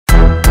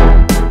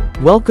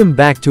Welcome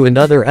back to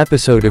another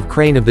episode of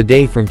Crane of the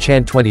Day from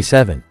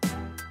Chan27.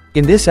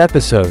 In this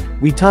episode,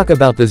 we talk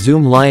about the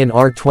Zoomlion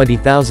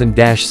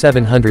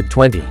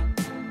R20000-720.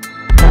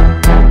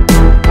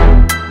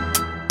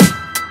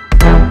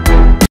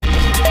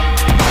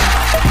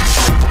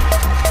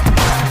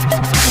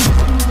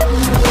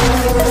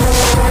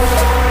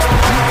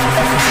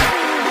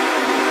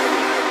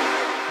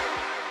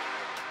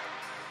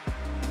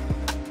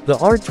 The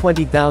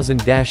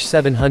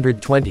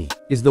R20000-720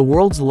 is the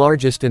world's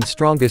largest and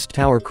strongest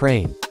tower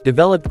crane,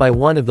 developed by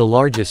one of the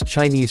largest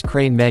Chinese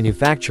crane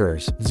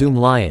manufacturers,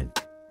 Zoomlion.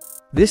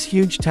 This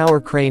huge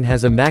tower crane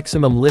has a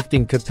maximum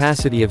lifting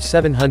capacity of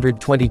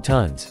 720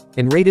 tons,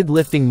 and rated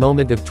lifting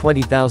moment of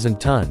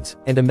 20,000 tons,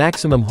 and a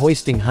maximum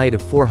hoisting height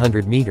of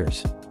 400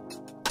 meters.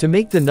 To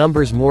make the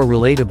numbers more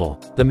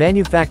relatable, the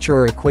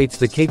manufacturer equates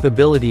the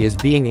capability as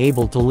being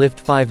able to lift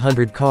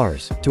 500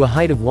 cars, to a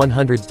height of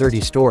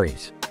 130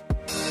 stories.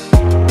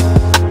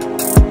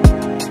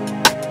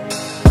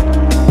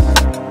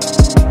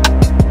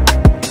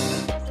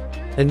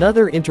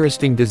 Another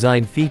interesting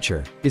design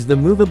feature is the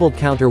movable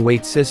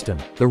counterweight system,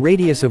 the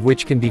radius of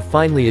which can be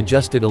finely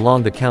adjusted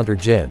along the counter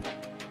jib.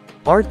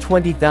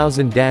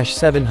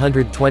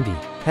 R20000-720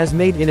 has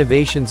made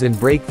innovations and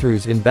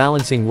breakthroughs in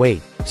balancing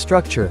weight,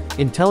 structure,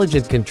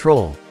 intelligent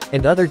control,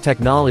 and other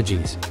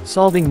technologies,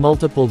 solving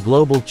multiple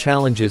global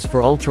challenges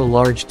for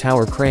ultra-large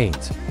tower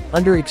cranes,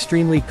 under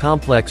extremely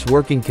complex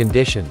working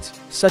conditions,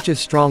 such as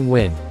strong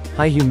wind,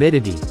 high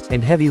humidity,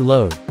 and heavy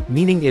load,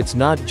 meaning it's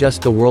not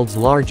just the world's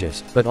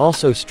largest but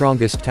also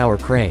strongest tower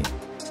crane.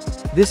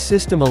 This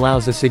system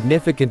allows a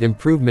significant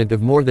improvement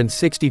of more than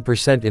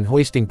 60% in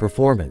hoisting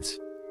performance.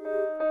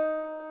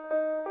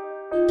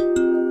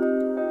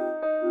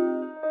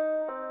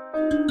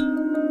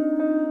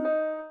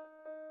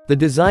 The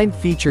design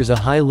features a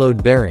high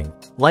load bearing,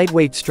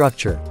 lightweight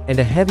structure, and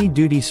a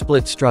heavy-duty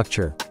split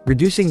structure,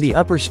 reducing the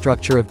upper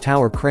structure of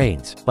tower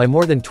cranes by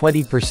more than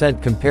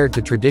 20% compared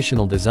to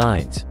traditional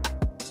designs.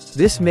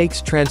 This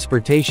makes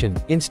transportation,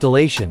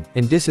 installation,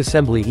 and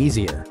disassembly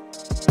easier.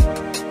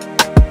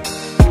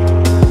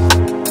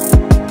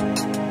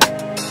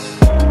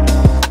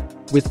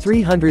 With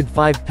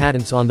 305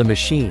 patents on the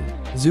machine,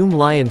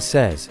 Zoomlion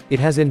says it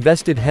has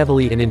invested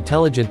heavily in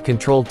intelligent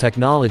control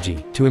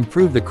technology to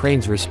improve the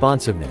crane's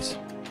responsiveness.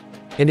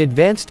 An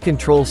advanced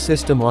control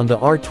system on the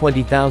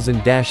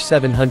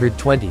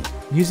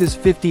R20000-720 uses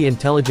 50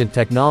 intelligent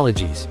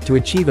technologies to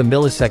achieve a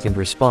millisecond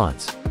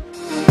response.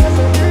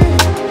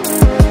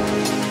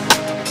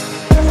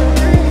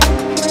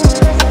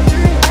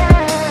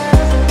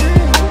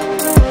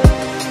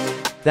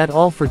 That's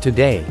all for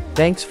today.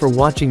 Thanks for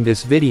watching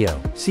this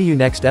video. See you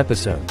next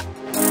episode.